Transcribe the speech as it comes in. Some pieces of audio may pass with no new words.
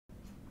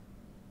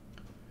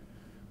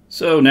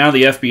So now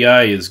the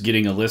FBI is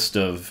getting a list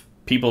of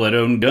people that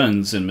own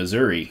guns in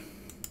Missouri.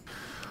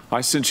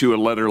 I sent you a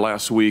letter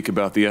last week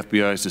about the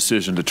FBI's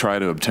decision to try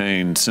to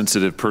obtain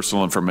sensitive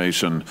personal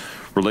information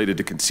related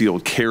to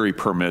concealed carry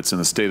permits in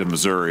the state of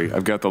Missouri.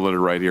 I've got the letter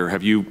right here.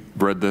 Have you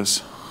read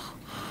this?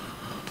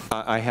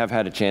 I have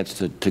had a chance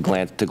to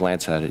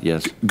glance at it,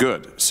 yes.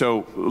 Good.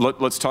 So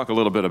let's talk a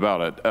little bit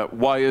about it.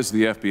 Why is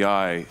the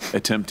FBI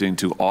attempting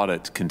to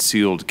audit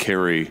concealed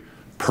carry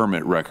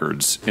permit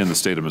records in the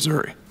state of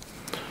Missouri?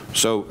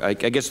 So I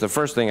guess the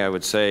first thing I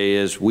would say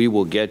is we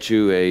will get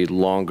you a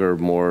longer,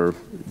 more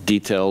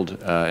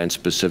detailed and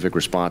specific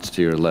response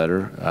to your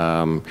letter.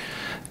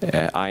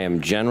 I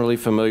am generally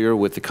familiar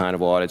with the kind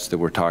of audits that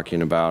we're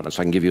talking about,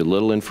 so I can give you a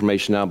little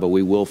information now, but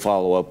we will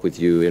follow up with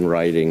you in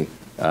writing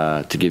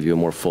to give you a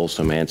more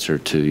fulsome answer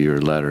to your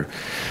letter.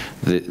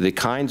 The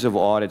kinds of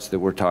audits that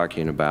we're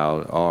talking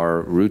about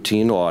are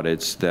routine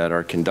audits that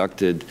are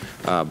conducted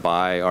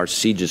by our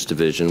CJIS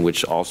division,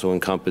 which also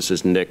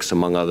encompasses NICS,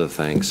 among other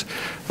things.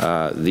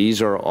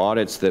 These are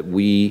audits that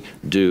we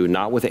do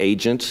not with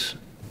agents.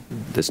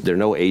 There are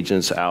no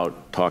agents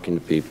out talking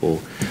to people.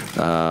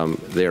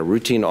 They are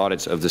routine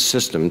audits of the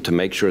system to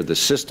make sure the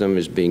system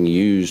is being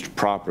used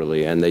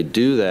properly, and they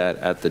do that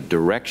at the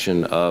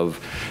direction of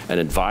an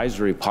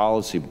advisory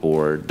policy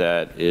board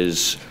that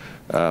is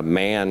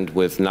manned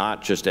with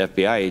not just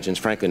FBI agents,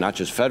 frankly, not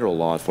just federal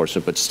law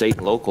enforcement, but state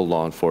and local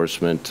law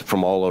enforcement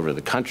from all over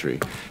the country.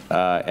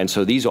 And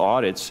so these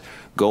audits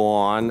go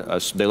on,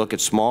 they look at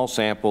small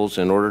samples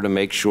in order to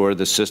make sure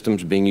the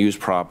system's being used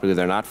properly.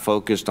 They're not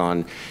focused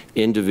on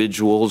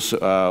individuals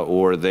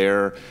or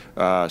their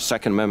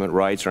Second Amendment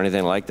rights or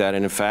anything like that.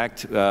 And in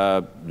fact,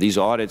 these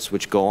audits,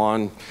 which go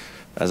on,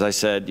 as I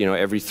said,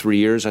 every 3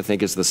 years, I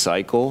think, is the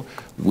cycle.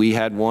 We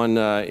had one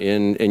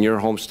in your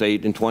home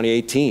state in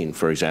 2018,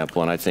 for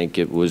example, and I think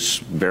it was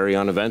very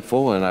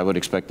uneventful, and I would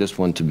expect this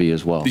one to be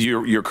as well.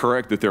 You're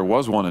correct that there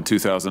was one in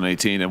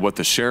 2018, and what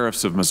the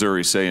sheriffs of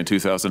Missouri say in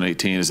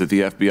 2018 is that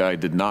the FBI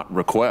did not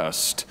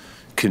request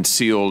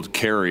concealed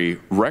carry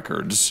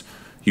records.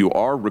 You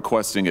are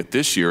requesting it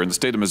this year. In the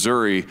state of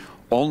Missouri,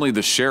 only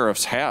the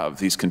sheriffs have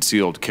these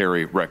concealed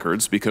carry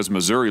records because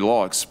Missouri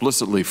law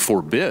explicitly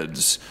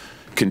forbids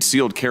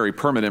concealed carry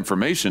permit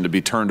information to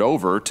be turned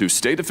over to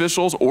state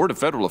officials or to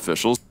federal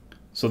officials.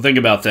 So think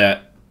about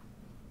that.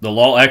 The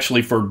law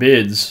actually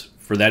forbids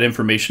for that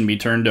information to be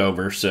turned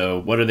over. So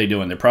what are they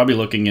doing? They're probably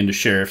looking into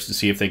sheriffs to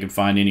see if they can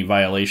find any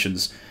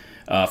violations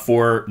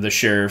for the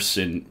sheriffs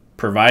and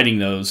providing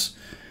those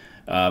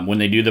when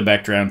they do the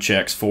background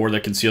checks for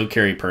the concealed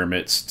carry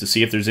permits to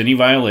see if there's any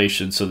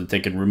violations so that they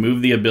can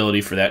remove the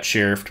ability for that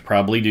sheriff to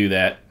probably do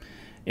that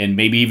and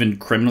maybe even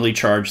criminally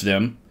charge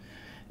them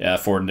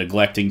for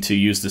neglecting to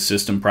use the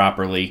system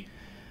properly.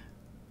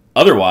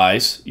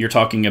 Otherwise, you're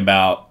talking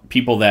about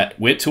people that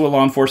went to a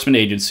law enforcement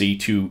agency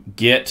to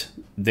get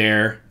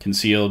their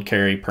concealed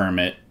carry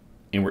permit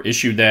and were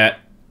issued that,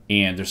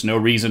 and there's no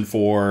reason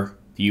for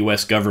the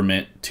U.S.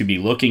 government to be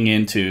looking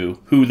into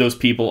who those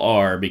people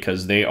are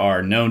because they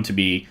are known to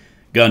be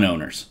gun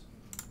owners.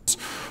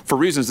 For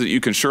reasons that you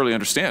can surely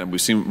understand.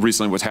 We've seen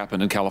recently what's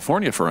happened in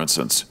California, for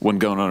instance, when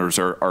gun owners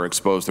are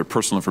exposed, their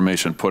personal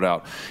information put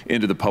out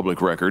into the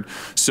public record.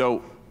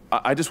 So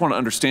I just want to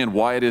understand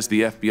why it is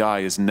the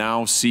FBI is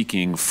now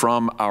seeking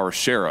from our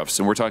sheriffs,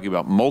 and we're talking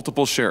about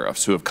multiple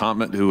sheriffs who have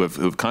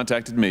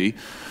contacted me,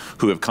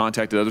 who have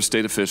contacted other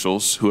state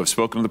officials, who have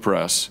spoken to the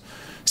press,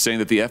 saying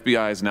that the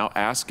FBI is now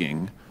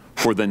asking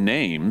for the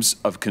names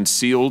of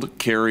concealed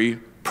carry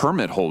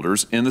permit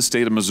holders in the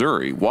state of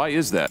Missouri. Why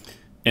is that?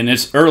 And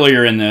this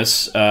earlier in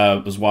this,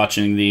 was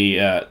watching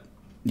the,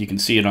 you can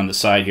see it on the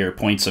side here,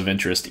 points of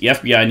interest. The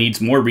FBI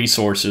needs more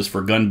resources for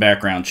gun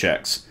background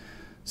checks.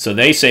 So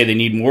they say they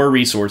need more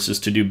resources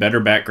to do better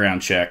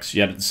background checks,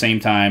 yet at the same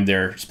time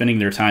they're spending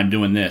their time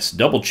doing this,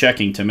 double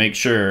checking to make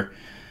sure,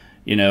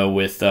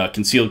 with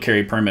concealed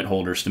carry permit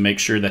holders, to make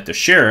sure that the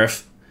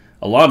sheriff,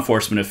 a law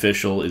enforcement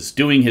official, is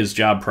doing his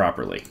job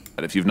properly.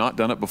 If you've not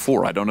done it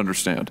before, I don't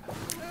understand.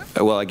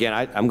 Well, again,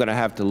 I'm going to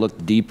have to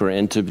look deeper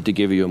into to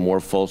give you a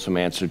more fulsome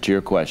answer to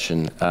your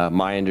question.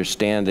 My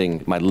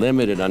understanding, my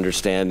limited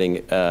understanding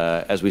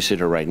as we sit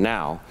here right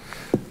now,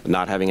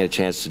 not having a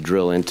chance to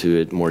drill into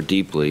it more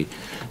deeply,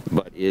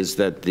 but is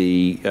that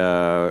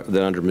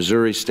that under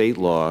Missouri state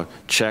law,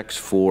 checks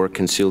for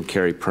concealed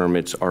carry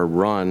permits are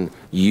run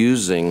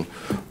using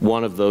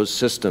one of those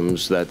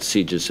systems that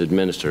CJIS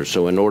administers.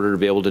 So in order to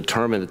be able to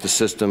determine that the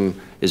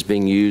system is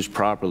being used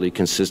properly,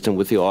 consistent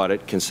with the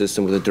audit,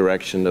 consistent with the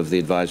direction of the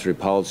advisory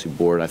policy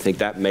board, I think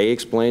that may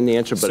explain the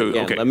answer. But so,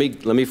 again, okay,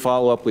 let me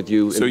follow up with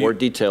you in more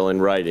detail in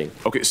writing.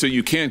 Okay, so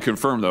you can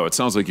confirm, though, it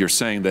sounds like you're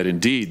saying that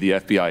indeed the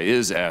FBI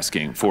is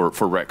asking for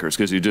records,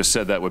 because you just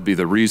said that would be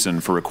the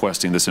reason for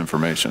requesting this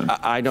information.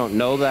 I don't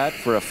know that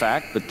for a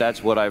fact, but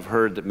that's what I've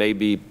heard that may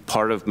be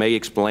may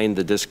explain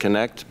the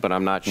disconnect, but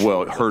I'm not sure.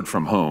 Well, heard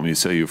from whom? You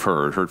say you've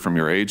heard from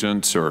your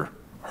agents, or?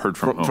 Heard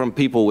from whom? From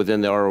people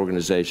within our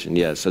organization,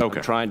 yes. Okay.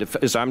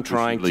 I'm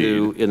trying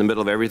to, in the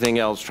middle of everything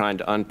else, trying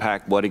to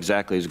unpack what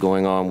exactly is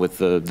going on with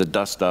the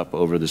dust-up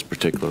over this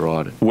particular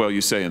audit. Well,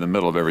 you say in the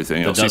middle of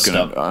everything else, you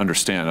can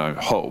understand, I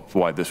hope,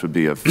 why this would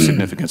be of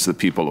significance to the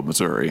people of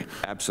Missouri.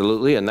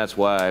 Absolutely, and that's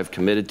why I've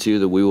committed to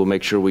that we will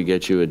make sure we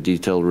get you a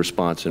detailed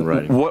response in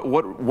writing.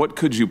 What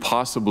could you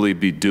possibly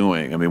be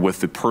doing, I mean, with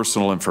the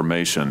personal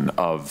information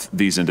of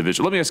these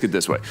individuals? Let me ask it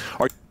this way.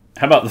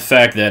 How about the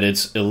fact that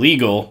it's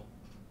illegal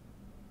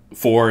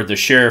for the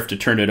sheriff to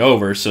turn it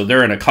over, so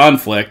they're in a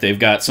conflict. They've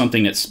got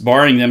something that's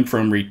barring them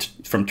from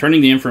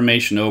turning the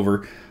information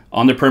over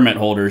on the permit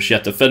holders,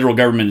 yet the federal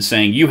government is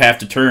saying, you have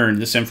to turn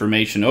this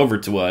information over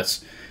to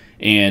us.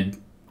 And,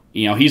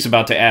 you know, he's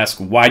about to ask,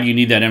 why do you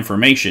need that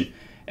information?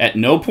 At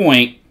no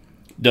point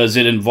does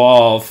it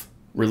involve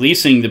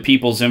releasing the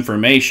people's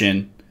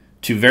information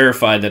to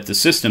verify that the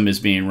system is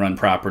being run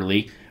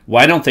properly.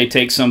 Why don't they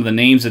take some of the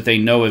names that they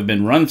know have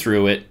been run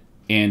through it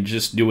and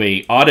just do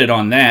a audit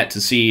on that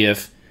to see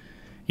if,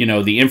 you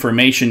know, the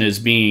information is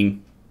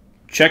being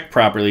checked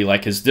properly?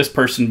 Like, has this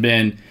person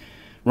been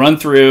run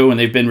through and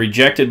they've been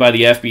rejected by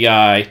the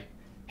FBI?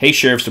 Hey,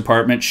 Sheriff's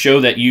Department, show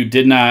that you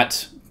did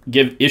not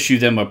issue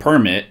them a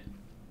permit.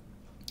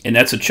 And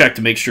that's a check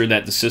to make sure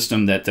that the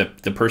system, that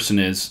the person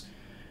is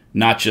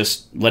not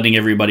just letting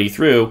everybody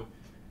through.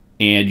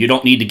 And you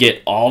don't need to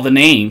get all the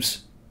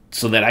names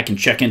so that I can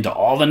check into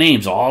all the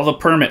names, all the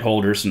permit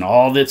holders and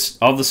all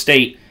the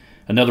state.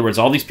 In other words,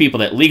 all these people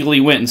that legally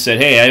went and said,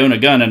 hey, I own a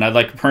gun and I'd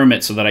like a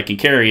permit so that I can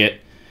carry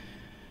it.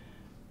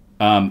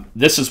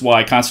 This is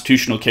why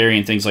constitutional carry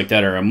and things like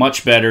that are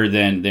much better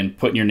than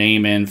putting your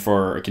name in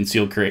for a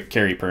concealed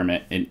carry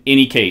permit. In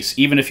any case,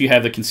 even if you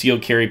have the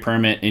concealed carry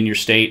permit in your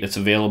state that's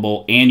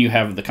available and you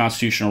have the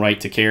constitutional right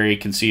to carry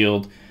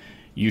concealed,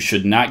 you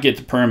should not get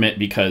the permit,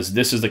 because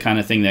this is the kind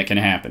of thing that can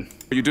happen.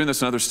 Are you doing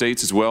this in other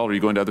states as well? Are you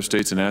going to other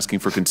states and asking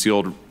for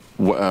concealed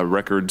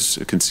records,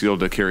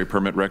 concealed carry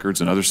permit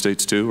records in other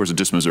states too, or is it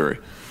just Missouri?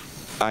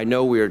 I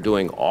know we are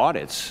doing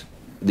audits,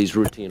 these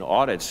routine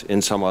audits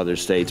in some other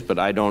states, but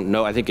I don't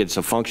know. I think it's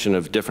a function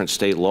of different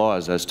state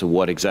laws as to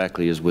what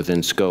exactly is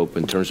within scope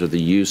in terms of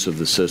the use of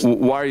the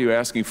system. Why are you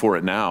asking for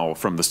it now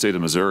from the state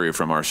of Missouri or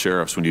from our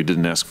sheriffs when you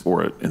didn't ask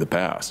for it in the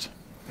past?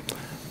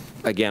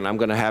 Again, I'm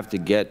going to have to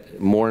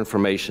get more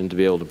information to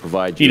be able to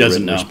provide you a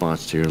written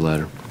response to your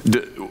letter.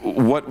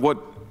 What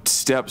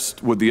steps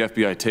would the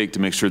FBI take to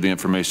make sure the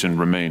information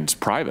remains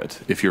private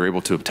if you're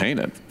able to obtain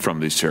it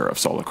from these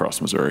sheriffs all across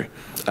Missouri?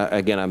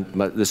 Again,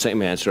 I'm the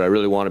same answer. I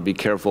really want to be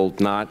careful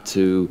not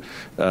to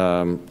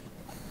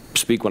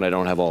speak when I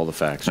don't have all the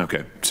facts.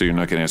 Okay, so you're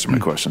not going to answer my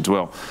questions.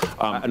 Well,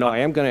 no, I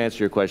am going to answer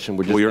your question.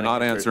 We're just you're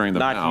not answering them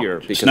now. Here.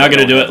 He's not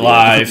going to do it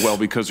live. Well,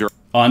 because you're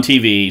on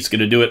TV. He's going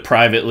to do it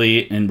privately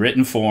in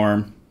written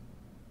form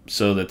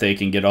so that they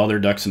can get all their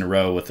ducks in a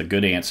row with a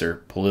good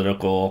answer,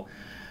 political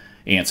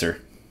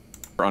answer.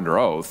 Under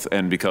oath,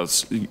 and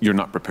because you're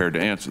not prepared to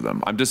answer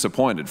them. I'm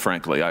disappointed,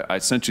 frankly. I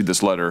sent you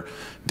this letter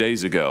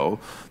days ago.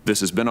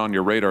 This has been on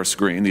your radar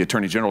screen. The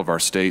Attorney General of our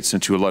state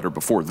sent you a letter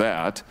before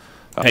that.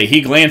 Hey,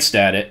 he glanced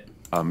at it.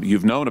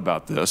 You've known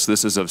about this.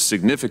 This is of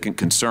significant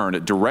concern.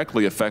 It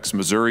directly affects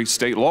Missouri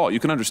state law. You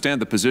can understand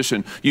the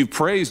position. You've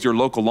praised your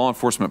local law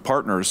enforcement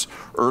partners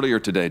earlier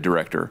today,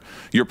 Director.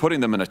 You're putting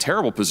them in a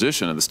terrible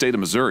position in the state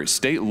of Missouri.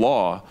 State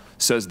law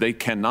says they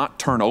cannot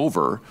turn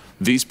over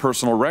these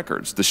personal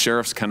records. The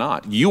sheriffs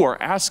cannot. You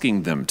are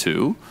asking them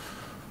to.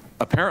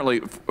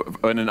 Apparently,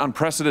 in an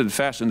unprecedented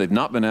fashion, they've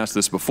not been asked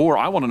this before.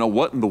 I want to know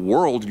what in the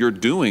world you're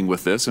doing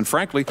with this. And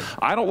frankly,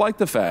 I don't like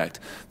the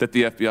fact that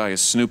the FBI is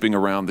snooping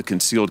around the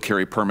concealed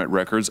carry permit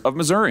records of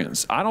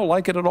Missourians. I don't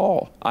like it at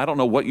all. I don't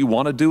know what you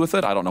want to do with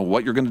it. I don't know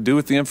what you're going to do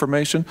with the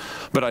information.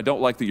 But I don't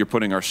like that you're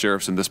putting our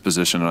sheriffs in this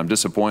position, and I'm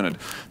disappointed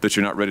that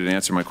you're not ready to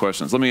answer my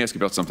questions. Let me ask you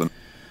about something.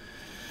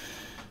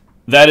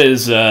 That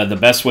is the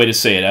best way to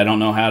say it. I don't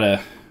know how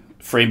to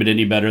frame it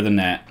any better than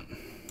that.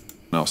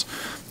 Else.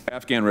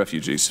 Afghan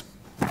refugees.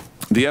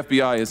 The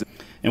FBI is...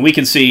 And we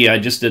can see, I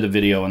just did a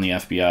video on the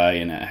FBI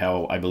and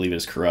how I believe it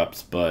is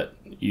corrupt, but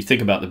you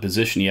think about the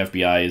position the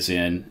FBI is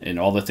in and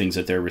all the things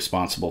that they're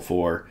responsible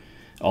for,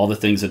 all the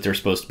things that they're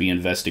supposed to be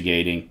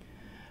investigating.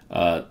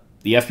 The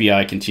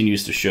FBI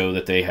continues to show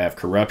that they have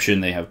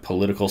corruption, they have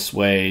political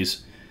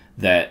sways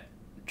that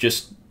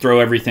just throw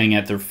everything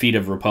at the feet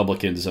of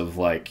Republicans of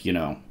like, you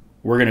know,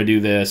 we're going to do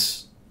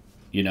this,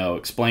 you know,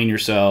 explain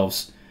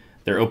yourselves.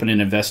 They're opening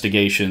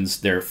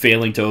investigations. They're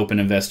failing to open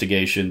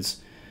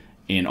investigations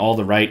in all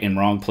the right and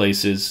wrong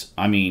places.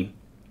 I mean,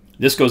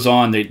 this goes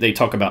on. They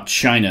talk about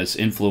China's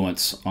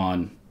influence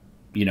on,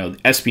 you know,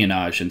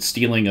 espionage and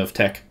stealing of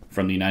tech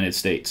from the United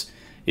States.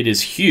 It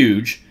is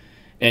huge,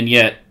 and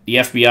yet the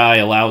FBI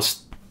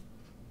allows,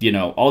 you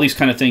know, all these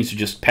kind of things to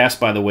just pass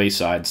by the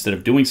wayside instead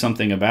of doing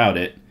something about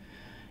it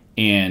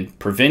and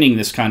preventing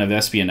this kind of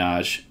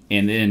espionage,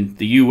 and then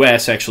the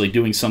U.S. actually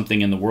doing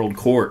something in the world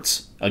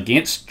courts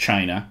against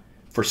China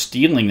for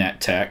stealing that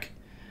tech,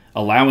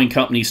 allowing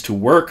companies to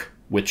work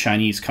with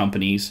Chinese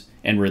companies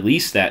and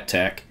release that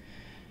tech.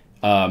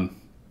 You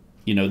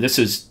know, this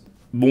is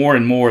more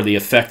and more the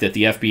effect that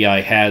the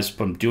FBI has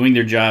from doing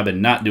their job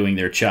and not doing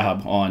their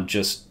job on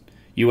just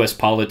U.S.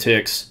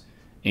 politics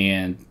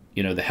and,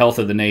 the health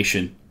of the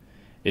nation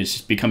is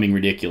just becoming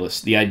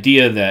ridiculous. The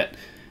idea that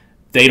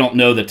they don't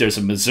know that there's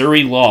a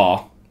Missouri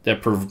law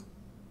that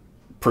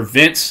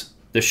prevents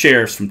the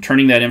sheriffs from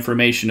turning that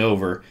information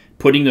over,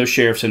 putting those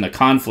sheriffs in a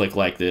conflict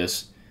like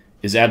this,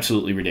 is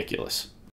absolutely ridiculous.